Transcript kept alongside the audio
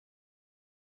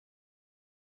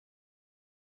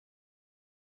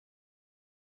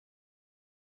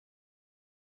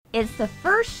It's the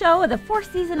first show of the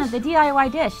 4th season of the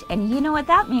DIY Dish, and you know what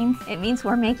that means. It means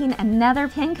we're making another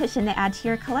pincushion to add to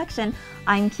your collection.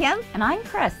 I'm Kim. And I'm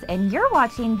Chris, and you're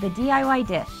watching the DIY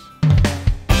Dish.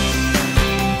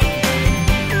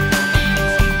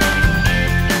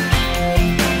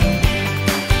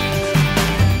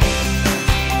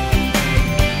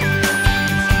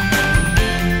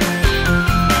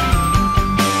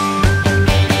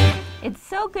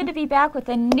 So good to be back with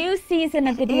a new season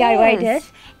of the DIY Dish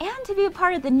and to be a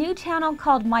part of the new channel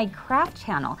called My Craft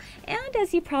Channel. And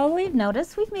as you probably have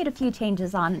noticed, we've made a few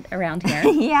changes around here.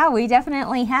 Yeah, we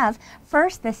definitely have.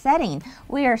 First, the setting.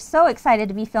 We are so excited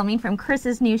to be filming from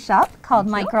Chris's new shop called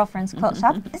My Girlfriend's Quilt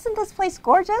Shop. Isn't this place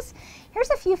gorgeous? Here's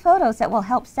a few photos that will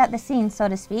help set the scene, so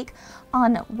to speak,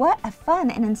 on what a fun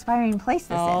and inspiring place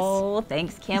this is. Oh,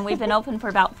 thanks, Kim. We've been open for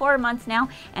about 4 months now,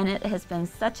 and it has been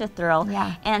such a thrill.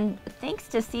 Yeah. And thanks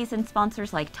to seasoned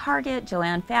sponsors like Target,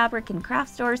 Joann Fabric, and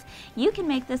craft stores, you can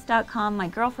make this.com, My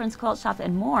Girlfriend's Quilt Shop,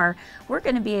 and more. We're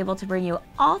going to be able to bring you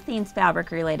all things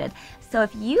fabric related. So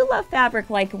if you love fabric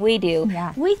like we do,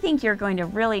 we think you're going to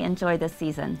really enjoy this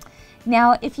season.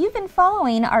 Now, if you've been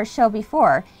following our show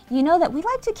before, you know that we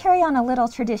like to carry on a little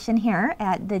tradition here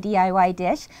at the DIY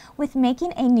Dish with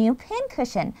making a new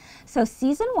pincushion. So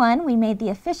season 1, we made the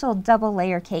official double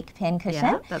layer cake pincushion.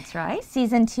 Yeah, that's right.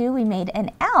 Season 2, we made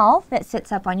an owl that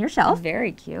sits up on your shelf.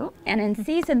 Very cute. And in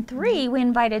season 3, we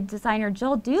invited designer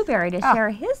Joel Dewberry to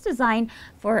share his design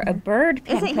for a bird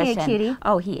pincushion. Isn't he a cutie?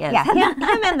 Oh, he is. Yeah,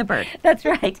 him and the bird. That's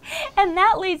right. And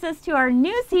that leads us to our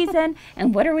new season.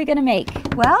 And what are we going to make?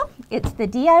 Well, it's the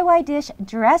DIY Dish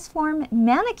dress form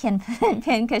mannequin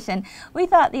pincushion. We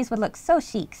thought these would look so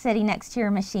chic sitting next to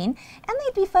your machine, and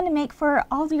they'd be fun to make for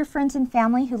all of your friends and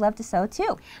family who love to sew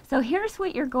too. So here's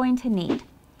what you're going to need.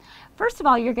 First of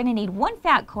all, you're going to need 1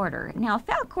 fat quarter. Now, a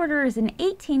fat quarter is an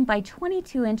 18 by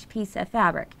 22 inch piece of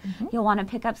fabric. You'll want to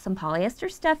pick up some polyester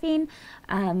stuffing,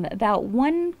 about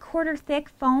 1/4 thick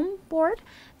foam board.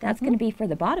 That's going to be for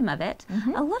the bottom of it.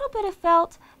 A little bit of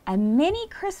felt, a mini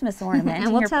Christmas ornament.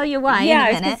 And we'll tell you why Yeah, in a I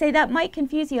was minute. going to say that might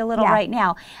confuse you a little right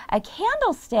now. A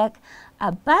candlestick,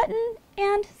 a button,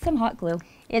 and some hot glue.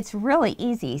 It's really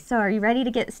easy. So are you ready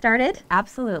to get started?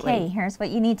 Absolutely. Okay, here's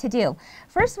what you need to do.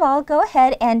 First of all, go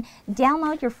ahead and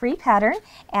download your free pattern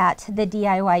at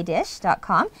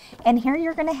theDIYdish.com. And here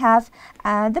you're going to have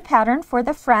the pattern for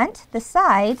the front, the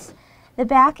sides, the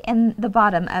back, and the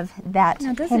bottom of that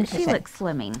Now, doesn't she pincushion. look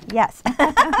slimming? Yes.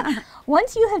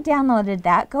 Once you have downloaded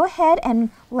that, go ahead and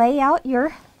lay out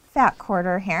your fat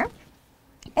quarter here.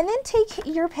 And then take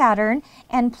your pattern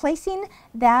and placing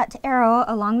that arrow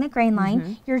along the grain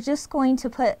line, you're just going to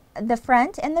put the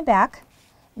front and the back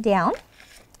down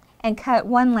and cut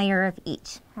 1 layer of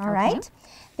each. All right?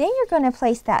 Then you're going to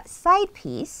place that side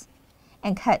piece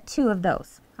and cut 2 of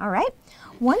those. All right?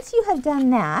 Once you have done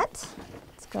that,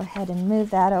 let's go ahead and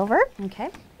move that over. Okay.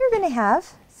 You're going to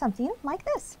have something like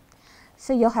this.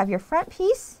 So you'll have your front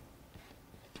piece,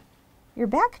 your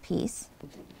back piece,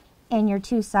 and your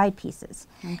 2 side pieces.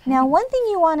 Now, one thing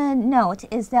you want to note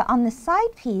is that on the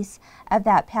side piece of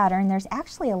that pattern, there's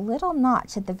actually a little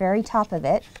notch at the very top of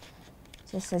it,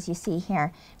 just as you see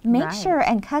here. Make sure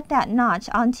and cut that notch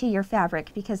onto your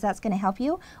fabric because that's going to help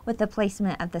you with the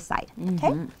placement of the side.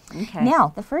 Okay?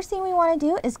 Now, the first thing we want to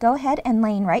do is go ahead and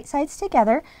laying right sides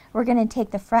together. We're going to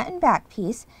take the front and back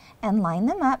piece and line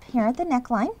them up here at the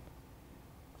neckline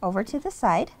over to the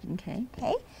side. Okay?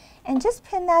 And just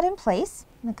pin that in place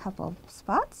in a couple of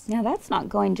spots. Now that's not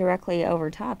going directly over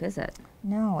top, is it?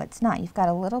 No, it's not. You've got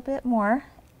a little bit more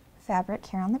fabric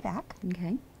here on the back.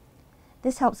 Okay.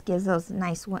 This helps give those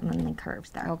nice womanly curves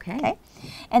there. Okay.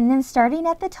 And then starting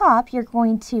at the top, you're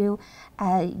going to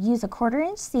use a 1/4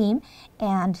 inch seam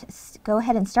and go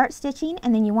ahead and start stitching,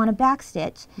 and then you want to back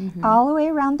stitch all the way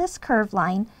around this curve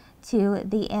line to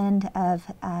the end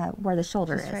of where the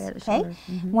shoulder is. Right at the shoulder.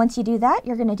 Once you do that,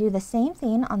 you're going to do the same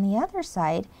thing on the other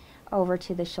side over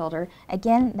to the shoulder.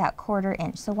 Again, that 1/4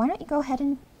 inch. So why don't you go ahead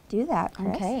and do that,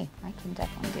 Chris? Okay, I can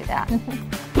definitely do that.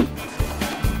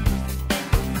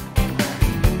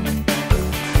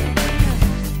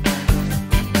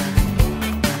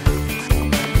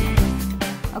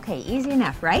 Okay, easy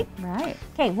enough, right? Right.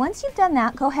 Okay, once you've done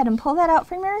that, go ahead and pull that out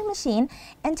from your machine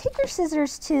and take your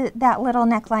scissors to that little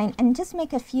neckline and just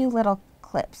make a few little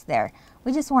clips there.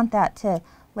 We just want that to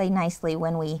lay nicely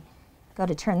when we go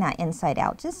to turn that inside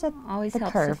out. Just at Always the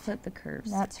helps curve. to flip the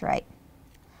curves. That's right.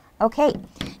 Okay,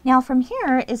 now from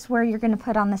here is where you're going to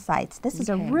put on the sides. This is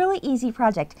a really easy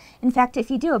project. In fact, if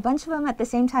you do a bunch of them at the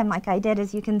same time like I did,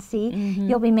 as you can see,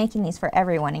 you'll be making these for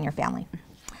everyone in your family.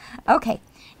 Okay,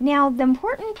 now the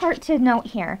important part to note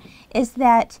here is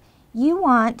that you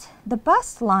want the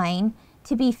bust line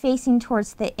to be facing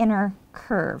towards the inner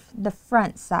curve, the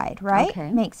front side, right?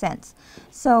 Okay. Makes sense.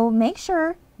 So make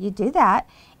sure you do that.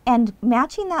 And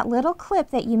matching that little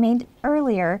clip that you made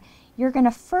earlier, you're going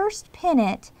to first pin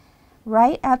it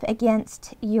right up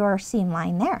against your seam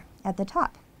line there at the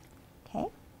top. Okay?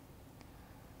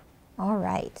 All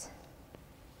right.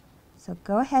 So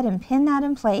go ahead and pin that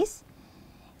in place.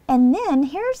 And then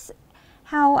here's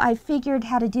how I figured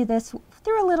how to do this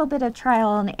through a little bit of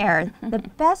trial and error. The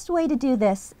best way to do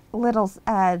this little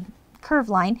curve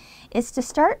line is to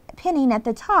start pinning at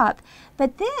the top,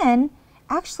 but then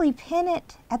actually pin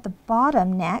it at the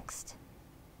bottom next.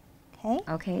 Okay?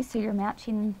 Okay, so you're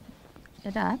matching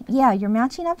it up. Yeah, you're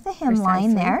matching up the hem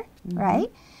line there, Mm-hmm.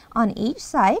 right? On each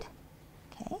side.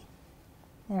 Okay,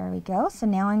 there we go. So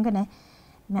now I'm going to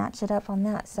match it up on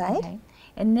that side. Okay.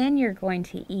 And then you're going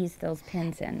to ease those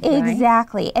pins in, right?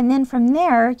 Exactly. And then from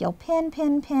there, you'll pin,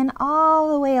 pin, pin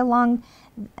all the way along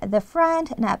the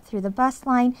front and up through the bust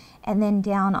line and then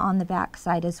down on the back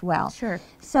side as well. Sure.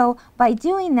 So by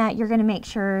doing that, you're going to make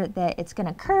sure that it's going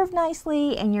to curve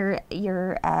nicely and your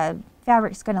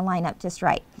fabric's going to line up just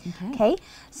right. Okay.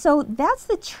 So that's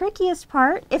the trickiest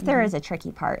part, if there is a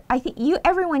tricky part. I think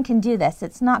everyone can do this.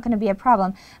 It's not going to be a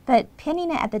problem. But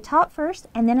pinning it at the top first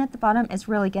and then at the bottom is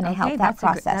really going to help that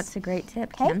process. That's a great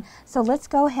tip, Okay. Kim. So let's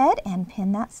go ahead and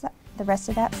pin that the rest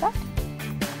of that stuff.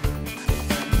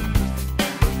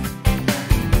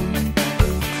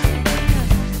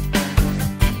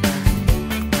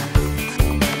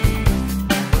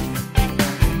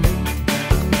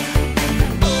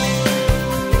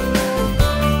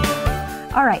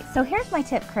 All right, so here's my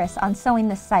tip, Chris, on sewing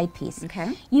this side piece.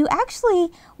 Okay. You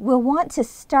actually will want to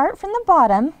start from the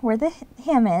bottom where the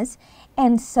hem is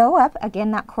and sew up,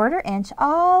 again, that 1/4 inch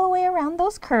all the way around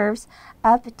those curves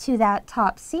up to that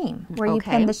top seam where you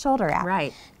pin the shoulder at.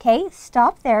 Right. Okay,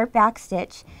 stop there, back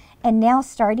stitch, and now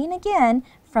starting again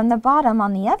from the bottom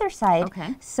on the other side,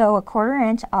 sew a 1/4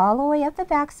 inch all the way up the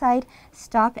back side,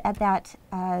 stop at that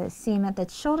seam at the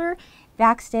shoulder,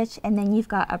 back stitch, and then you've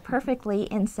got a perfectly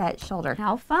inset shoulder.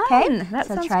 How fun. Okay, That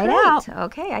so sounds try great. it out.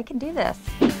 Okay, I can do this.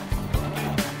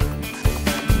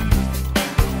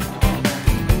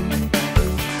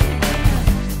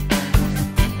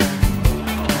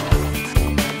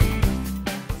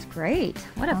 It's great.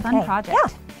 What a fun project. Yeah.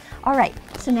 All right,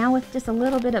 so now with just a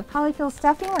little bit of polyfill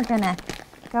stuffing, we're gonna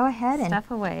go ahead and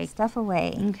stuff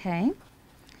away. Okay.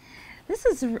 This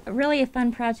is really a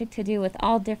fun project to do with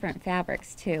all different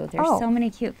fabrics too. There's so many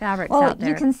cute fabrics out there.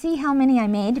 You can see how many I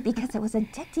made because it was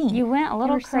addicting. You went a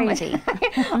little crazy.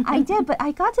 I did, but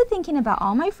I got to thinking about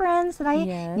all my friends that I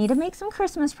need to make some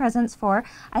Christmas presents for.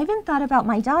 I even thought about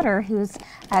my daughter who's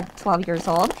 12 years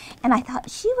old, and I thought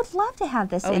she would love to have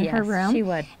this in her room. She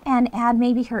would. And add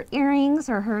maybe her earrings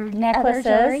or her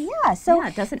necklaces. So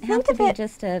it doesn't have to be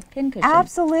just a pin cushion.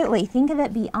 Absolutely. Think of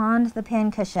it beyond the pin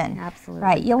cushion. Absolutely.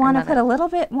 Right. You'll want to put a little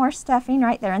bit more stuffing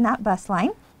right there in that bust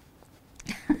line.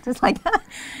 Just like that.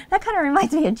 That kind of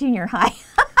reminds me of junior high.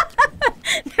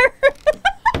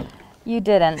 You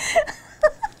didn't.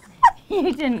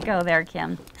 You didn't go there,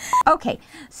 Kim. Okay,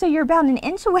 so you're about 1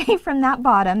 inch away from that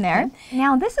bottom there.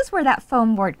 Now this is where that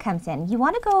foam board comes in. You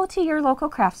want to go to your local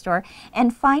craft store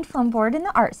and find foam board in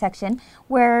the art section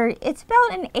where it's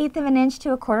about 1/8 of an inch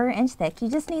to 1/4 inch thick. You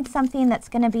just need something that's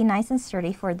going to be nice and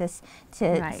sturdy for this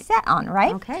to set on,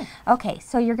 right? Okay. Okay,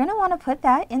 so you're going to want to put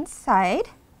that inside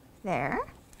there.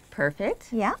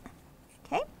 Perfect. Yeah.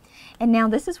 Okay. And now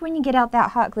this is when you get out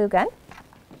that hot glue gun.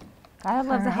 I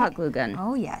love the hot glue gun.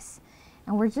 Oh yes.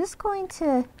 And we're just going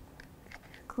to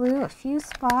glue a few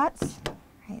spots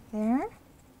right there,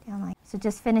 down like so.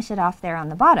 Just finish it off there on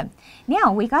the bottom.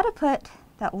 Now we got to put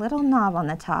that little knob on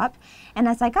the top. And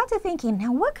as I got to thinking,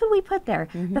 now what could we put there?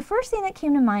 The first thing that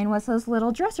came to mind was those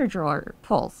little dresser drawer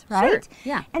pulls, right? Sure.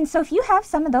 Yeah. And so if you have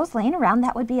some of those laying around,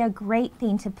 that would be a great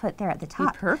thing to put there at the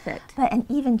top. Perfect. But an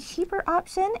even cheaper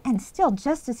option, and still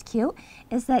just as cute,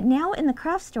 is that now in the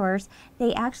craft stores,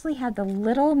 they actually have the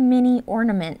little mini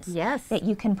ornaments that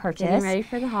you can purchase. Getting ready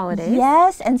for the holidays.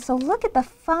 Yes, and so look at the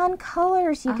fun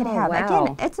colors you could have. Wow.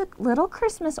 Again, it's a little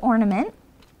Christmas ornament.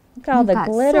 Look at all the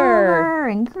glitter. Silver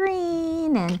and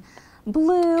green and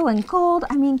blue and gold.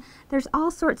 I mean, there's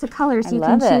all sorts of colors you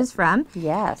can choose from.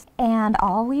 Yes. And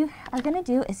all we are going to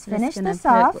do is finish this put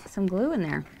off. Some glue in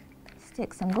there.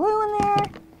 Stick some glue in there.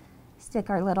 Stick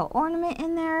our little ornament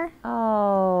in there.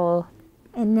 Oh.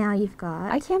 And now you've got...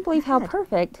 I can't believe how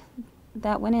perfect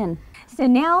that went in. So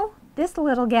now this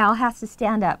little gal has to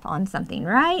stand up on something,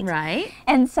 right? Right.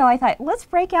 And so I thought, let's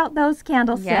break out those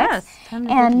candlesticks. Yes.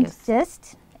 And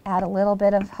just add a little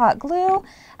bit of hot glue.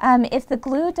 If the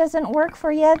glue doesn't work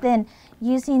for you, then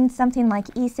using something like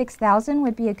E6000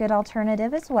 would be a good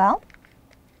alternative as well.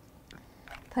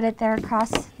 Put it there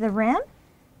across the rim.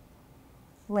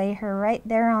 Lay her right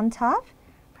there on top.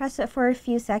 Press it for a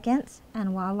few seconds, and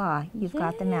voila, you've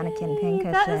got the mannequin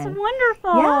pincushion. That is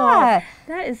wonderful. Yeah.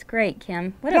 That is great,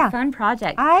 Kim. What a fun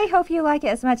project. I hope you like it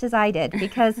as much as I did,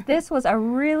 because this was a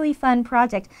really fun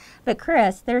project. But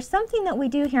Chris, there's something that we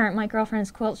do here at My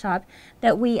Girlfriend's Quilt Shop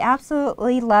that we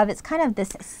absolutely love. It's kind of this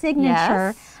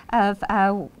signature of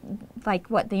like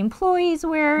what the employees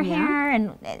wear here.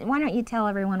 And why don't you tell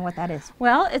everyone what that is?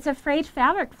 Well, it's a frayed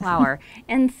fabric flower.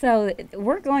 And so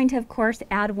we're going to, of course,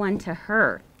 add one to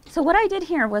her. So what I did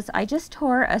here was I just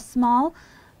tore a small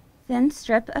thin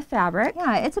strip of fabric.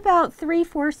 Yeah, it's about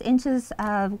 3/4 inches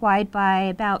wide by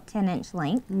about 10-inch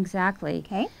length. Exactly.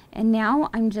 Okay. And now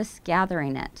I'm just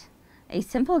gathering it. A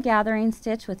simple gathering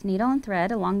stitch with needle and thread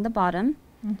along the bottom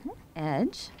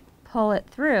edge. Pull it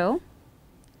through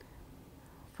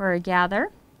for a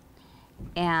gather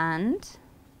and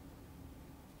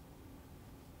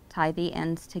tie the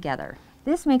ends together.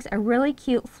 This makes a really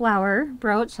cute flower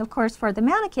brooch, of course, for the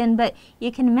mannequin, but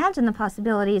you can imagine the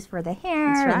possibilities for the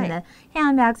hair and the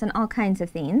handbags and all kinds of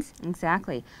things.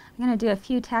 Exactly. I'm going to do a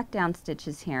few tack down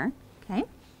stitches here. Okay.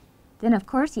 Then, of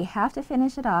course, you have to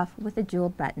finish it off with a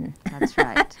jeweled button. That's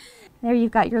right. There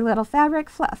you've got your little fabric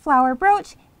flower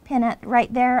brooch. Pin it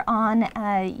right there on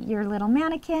your little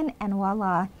mannequin, and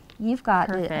voila, you've got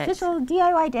the official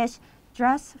DIY-dish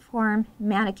dress form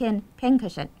mannequin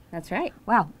pincushion. That's right.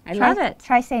 Wow. I love it.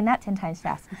 Try saying that 10 times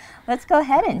fast. Let's go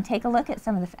ahead and take a look at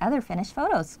some of the other finished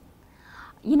photos.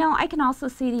 You know, I can also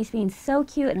see these being so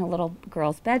cute in a little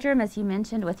girl's bedroom, as you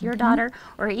mentioned, with your daughter,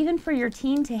 or even for your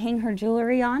teen to hang her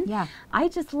jewelry on. Yeah. I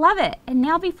just love it. And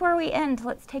now before we end,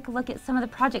 let's take a look at some of the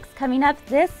projects coming up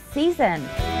this season.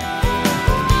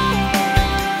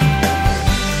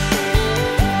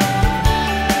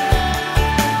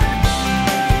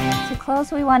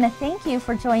 We want to thank you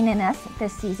for joining us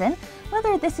this season.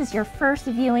 Whether this is your first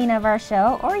viewing of our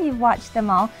show or you've watched them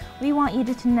all, we want you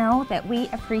to know that we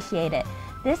appreciate it.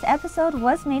 This episode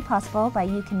was made possible by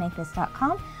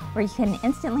youcanmakethis.com, where you can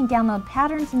instantly download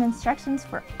patterns and instructions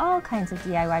for all kinds of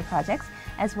DIY projects,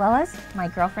 as well as My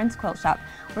Girlfriend's Quilt Shop,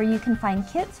 where you can find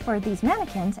kits for these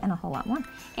mannequins and a whole lot more.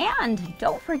 And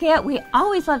don't forget, we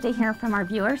always love to hear from our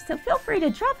viewers, so feel free to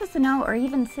drop us a note or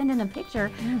even send in a picture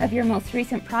of your most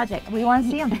recent project. We want to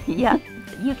see them. Yeah.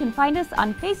 You can find us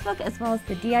on Facebook as well as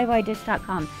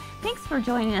theDIYdish.com. Thanks for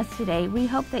joining us today. We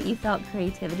hope that you felt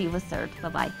creativity was served.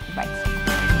 Bye-bye. Bye.